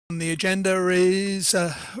The agenda is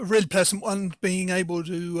a really pleasant one, being able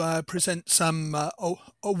to present some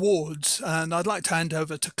awards, and I'd like to hand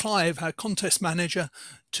over to Clive, our contest manager,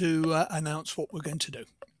 to announce what we're going to do.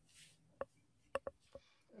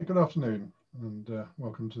 Good afternoon, and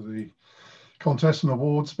welcome to the contest and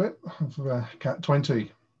awards bit of CAT20.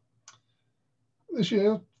 This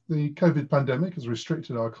year, the COVID pandemic has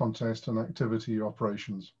restricted our contest and activity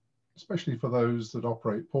operations, especially for those that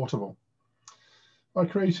operate portable. By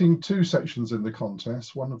creating two sections in the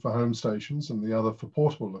contest, one for home stations and the other for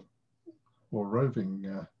portable or roving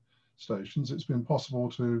stations, it's been possible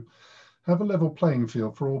to have a level playing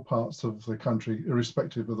field for all parts of the country,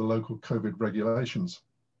 irrespective of the local COVID regulations.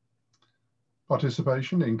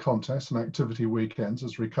 Participation in contests and activity weekends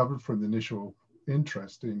has recovered from the initial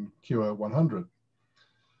interest in QR100.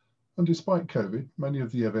 And despite COVID, many of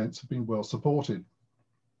the events have been well supported.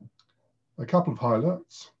 A couple of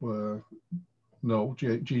highlights were Noel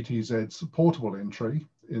GTZ's portable entry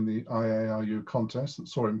in the IARU contest that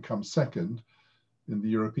saw him come second in the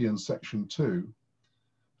European Section 2,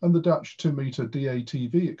 and the Dutch 2-meter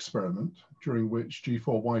DATV experiment, during which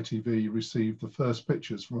G4YTV received the first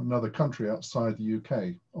pictures from another country outside the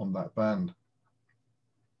UK on that band.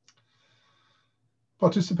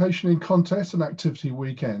 Participation in contests and activity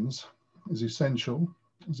weekends is essential,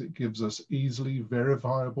 as it gives us easily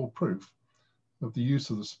verifiable proof of the use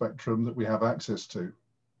of the spectrum that we have access to.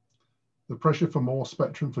 The pressure for more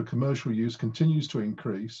spectrum for commercial use continues to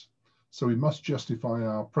increase, so we must justify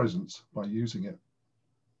our presence by using it.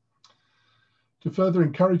 To further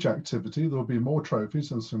encourage activity, there will be more trophies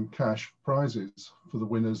and some cash prizes for the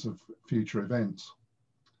winners of future events.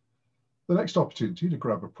 The next opportunity to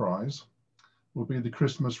grab a prize will be the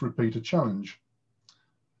Christmas Repeater Challenge,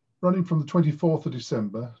 running from the 24th of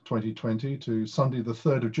December 2020 to Sunday the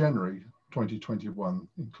 3rd of January 2021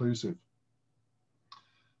 inclusive.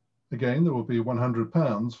 Again, there will be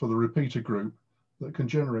 £100 for the repeater group that can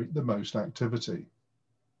generate the most activity.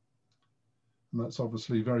 And that's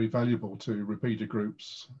obviously very valuable to repeater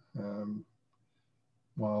groups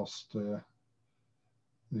whilst the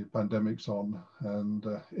pandemic's on and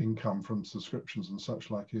income from subscriptions and such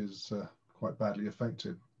like is quite badly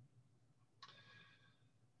affected.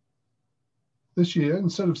 This year,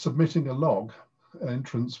 instead of submitting a log,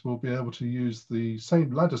 entrants will be able to use the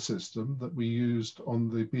same ladder system that we used on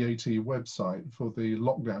the BAT website for the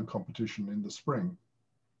lockdown competition in the spring.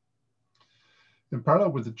 In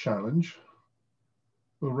parallel with the challenge,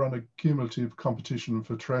 we'll run a cumulative competition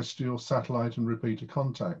for terrestrial, satellite and repeater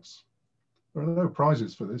contacts. There are no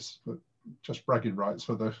prizes for this, but just bragging rights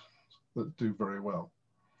for those that do very well.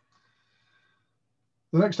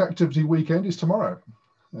 The next activity weekend is tomorrow,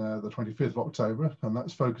 the 25th of October, and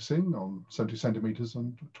that's focusing on 70 centimetres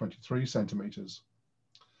and 23 centimetres.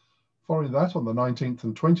 Following that, on the 19th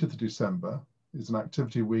and 20th of December, is an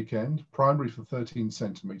activity weekend, primary for 13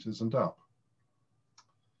 centimetres and up.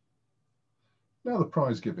 Now the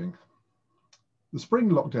prize giving. The spring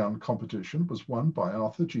lockdown competition was won by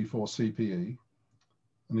Arthur G4CPE,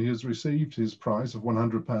 and he has received his prize of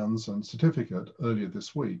 £100 and certificate earlier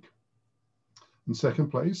this week. In second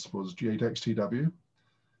place was G8XTW,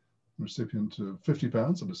 recipient of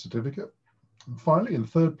 £50 and a certificate. And finally, in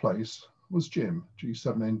third place was Jim,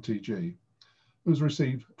 G7NTG, who's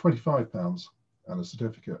received £25 and a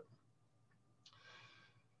certificate.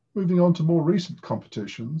 Moving on to more recent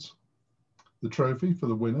competitions, the trophy for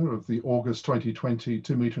the winner of the August 2020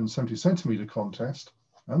 2-metre and 70 centimetre contest,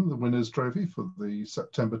 and the winner's trophy for the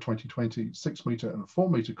September 2020 6-metre and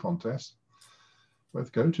 4-metre contest,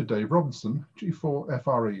 both go to Dave Robinson,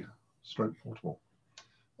 G4FRE stroke portable.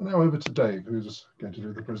 And now over to Dave, who's going to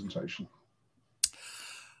do the presentation.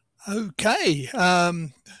 Okay,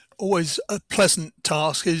 always a pleasant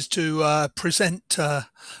task is to present the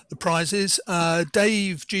prizes.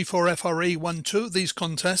 Dave, G4FRE, won 2 of these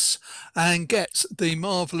contests and gets the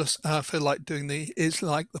marvellous, I feel like doing it's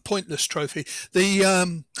like the pointless trophy,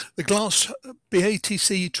 the glass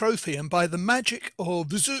BATC trophy. And by the magic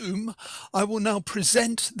of Zoom, I will now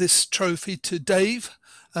present this trophy to Dave.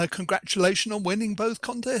 Congratulations on winning both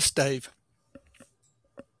contests, Dave.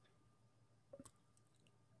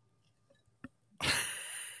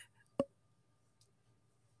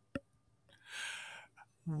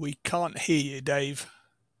 We can't hear you, Dave.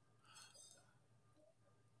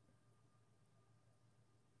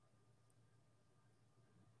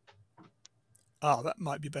 Ah, that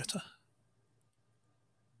might be better.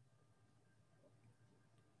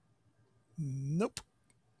 Nope.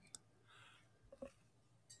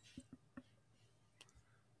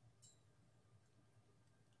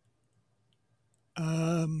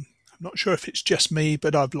 I'm not sure if it's just me,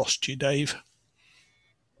 but I've lost you, Dave.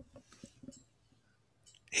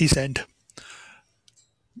 His end.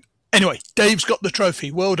 Anyway, Dave's got the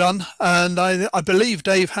trophy. Well done. And I believe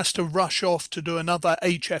Dave has to rush off to do another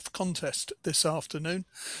HF contest this afternoon.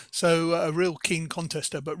 So a real keen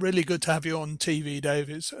contester, but really good to have you on TV, Dave.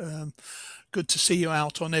 It's good to see you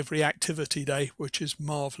out on every activity day, which is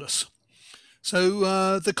marvellous.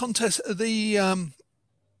 So the contest, the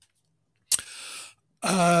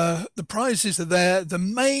prizes are there. The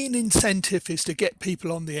main incentive is to get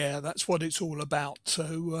people on the air. That's what it's all about.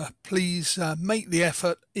 So please make the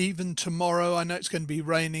effort. Even tomorrow, I know it's going to be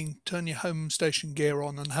raining. Turn your home station gear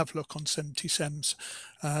on and have a look on 77s.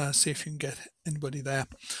 See if you can get anybody there.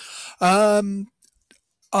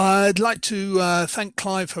 I'd like to thank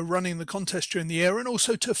Clive for running the contest during the year, and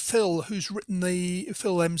also to Phil, who's written the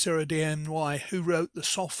Phil M0DNY, who wrote the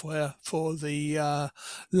software for the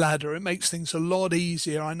ladder. It makes things a lot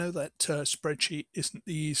easier. I know that spreadsheet isn't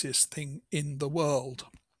the easiest thing in the world.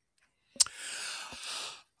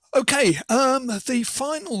 Okay, the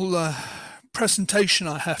final presentation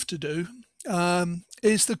I have to do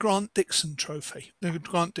is the Grant Dixon Trophy, the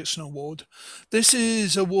Grant Dixon Award. This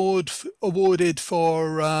is awarded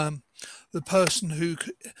for the person who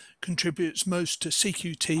contributes most to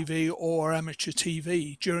CQTV or amateur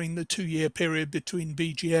TV during the 2-year period between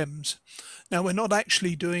BGMs. Now, we're not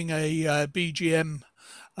actually doing a BGM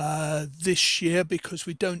this year because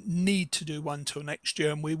we don't need to do one till next year,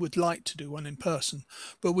 and we would like to do one in person.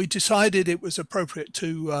 But we decided it was appropriate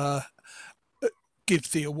to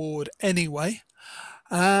give the award anyway.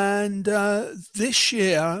 And this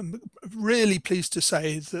year, I'm really pleased to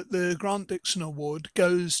say that the Grant Dixon Award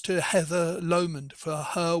goes to Heather Lomond for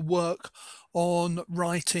her work on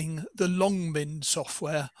writing the Longmin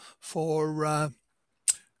software for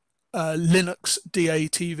Linux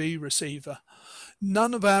DATV receiver.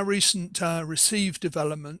 None of our recent receive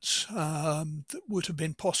developments that would have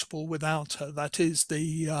been possible without her. That is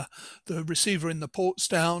the receiver in the ports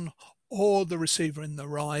down or the receiver in the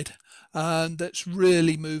ride. And that's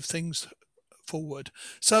really moved things forward.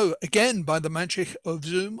 So again, by the magic of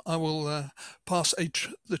Zoom, I will pass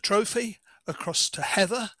the trophy across to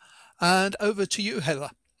Heather, and over to you, Heather.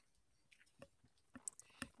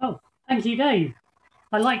 Oh, thank you, Dave.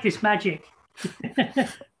 I like this magic.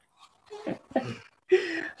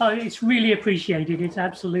 Oh, it's really appreciated. It's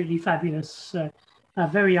absolutely fabulous.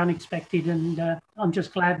 Very unexpected, and I'm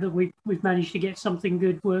just glad that we've managed to get something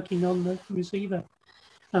good working on the receiver.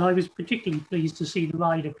 And I was particularly pleased to see the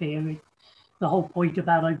ride appear. The whole point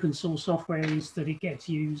about open source software is that it gets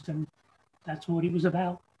used, and that's what it was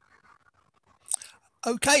about.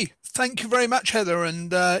 Okay, thank you very much, Heather.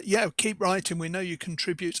 And yeah, keep writing. We know you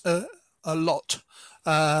contribute a lot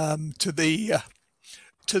to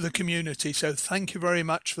the community. So thank you very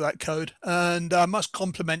much for that code. And I must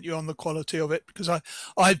compliment you on the quality of it, because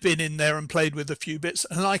I've been in there and played with a few bits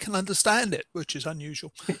and I can understand it, which is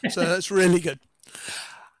unusual. So that's really good.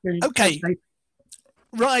 Okay,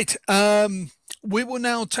 right. We will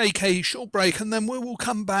now take a short break, and then we will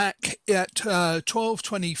come back at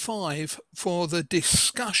 12:25 for the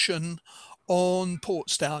discussion on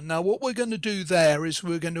Portsdown. Now, what we're going to do there is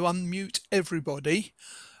we're going to unmute everybody,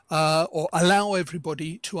 or allow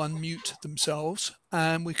everybody to unmute themselves,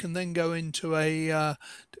 and we can then go into a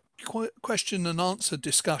question and answer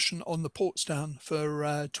discussion on the Portsdown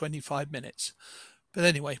for 25 minutes. But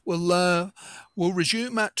anyway, we'll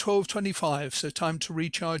resume at 12:25, so time to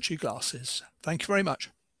recharge your glasses. Thank you very much.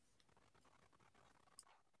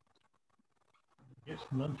 Yes,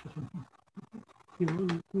 lunch or something.